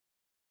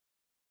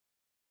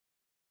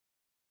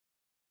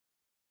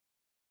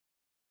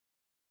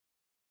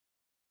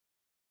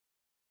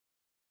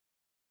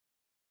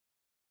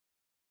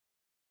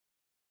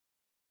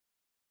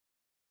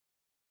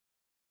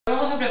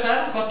Vamos a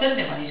preparar un cóctel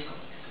de marisco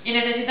y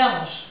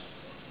necesitamos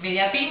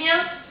media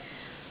piña,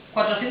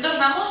 400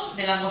 gramos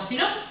de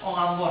langostinos o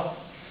gambón,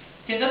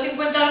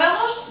 150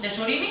 gramos de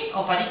surimi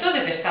o palitos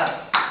de pescado,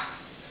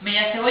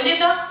 media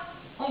cebolleta,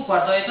 un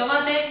cuarto de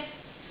tomate,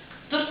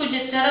 2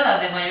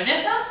 cucharadas de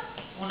mayonesa,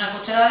 una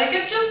cucharada de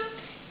ketchup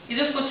y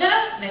 2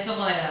 cucharadas de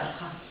zumo de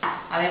naranja.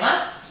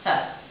 Además,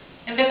 sal.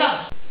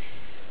 Empezamos.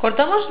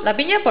 Cortamos la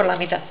piña por la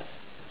mitad.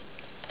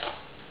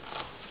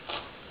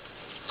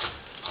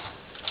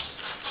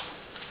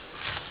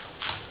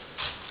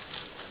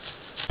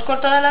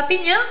 Cortada la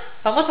piña,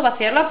 vamos a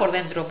vaciarla por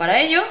dentro. Para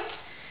ello,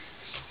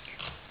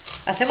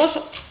 hacemos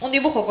un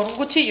dibujo con un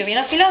cuchillo bien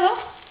afilado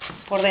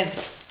por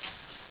dentro.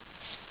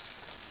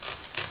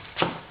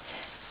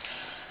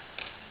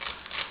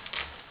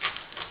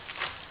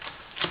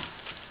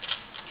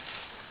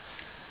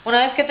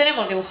 Una vez que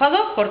tenemos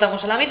dibujado,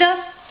 cortamos a la mitad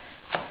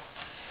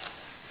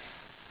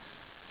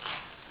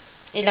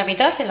y la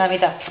mitad en la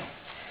mitad.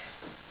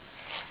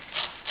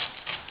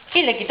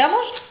 Y le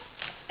quitamos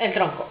el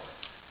tronco.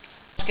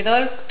 Quitado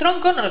el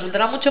tronco, nos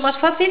resultará mucho más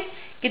fácil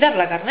quitar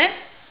la carne.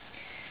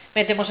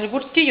 Metemos el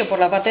cuchillo por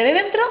la parte de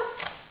dentro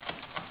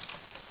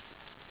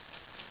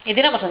y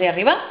tiramos hacia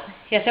arriba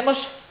y hacemos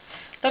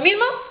lo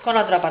mismo con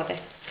la otra parte.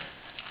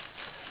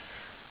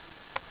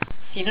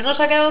 Si no nos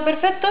ha quedado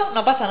perfecto,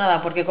 no pasa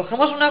nada, porque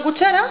cogemos una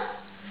cuchara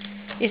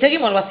y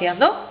seguimos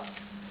vaciando.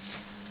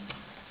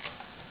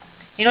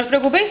 Y no os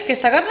preocupéis que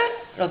esta carne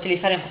la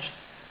utilizaremos.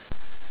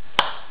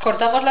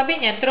 Cortamos la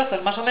piña en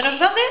trozos más o menos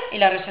grandes y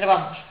la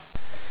reservamos.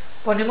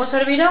 Ponemos a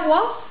hervir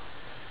agua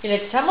y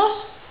le echamos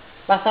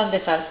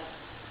bastante sal.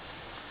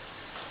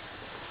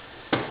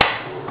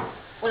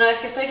 Una vez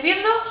que está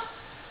hirviendo,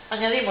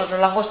 añadimos los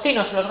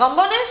langostinos y los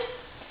gambones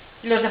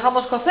y los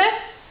dejamos cocer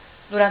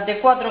durante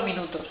 4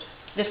 minutos.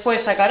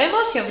 Después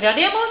sacaremos y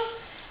enfriaremos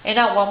en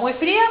agua muy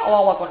fría o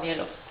agua con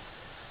hielo.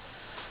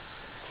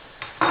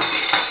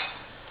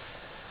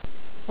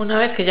 Una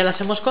vez que ya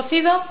las hemos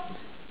cocido,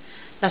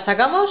 las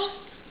sacamos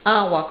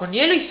a agua con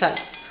hielo y sal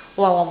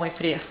o agua muy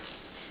fría.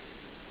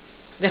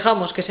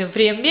 Dejamos que se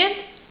enfríen bien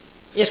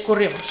y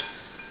escurrimos.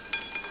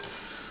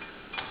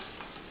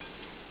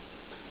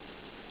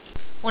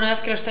 Una vez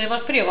que los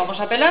tenemos fríos, vamos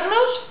a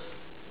pelarlos,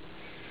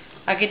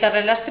 a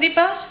quitarles las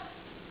tripas.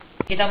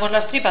 Quitamos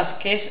las tripas,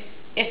 que es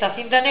esta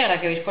cinta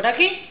negra que veis por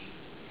aquí,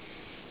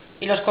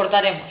 y los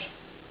cortaremos.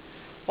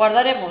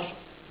 Guardaremos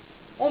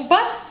un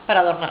par para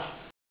adornar.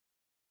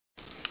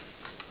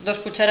 2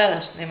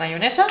 cucharadas de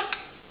mayonesa.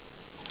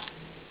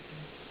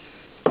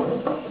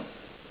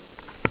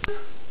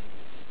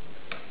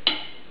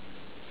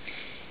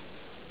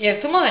 Y el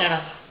zumo de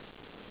naranja.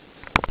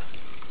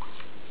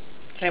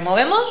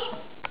 Removemos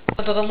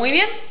todo muy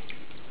bien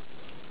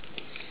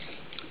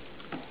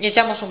y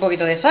echamos un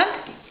poquito de sal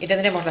y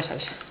tendremos la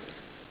salsa.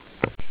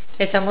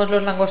 Echamos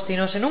los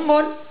langostinos en un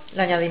bol,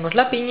 le añadimos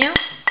la piña,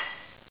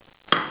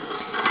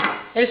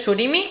 el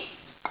surimi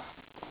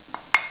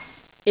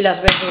y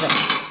las verduras,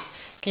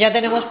 que ya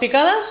tenemos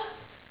picadas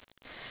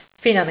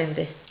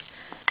finamente.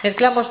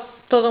 Mezclamos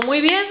todo muy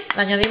bien,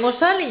 le añadimos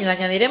sal y le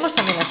añadiremos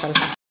también la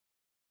salsa.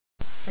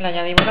 Le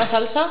añadimos la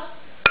salsa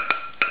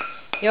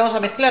y vamos a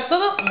mezclar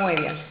todo muy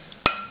bien.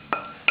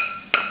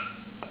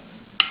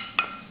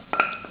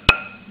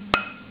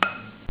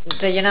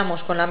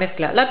 Rellenamos con la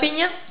mezcla la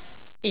piña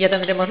y ya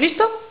tendremos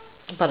listo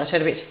para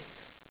servir.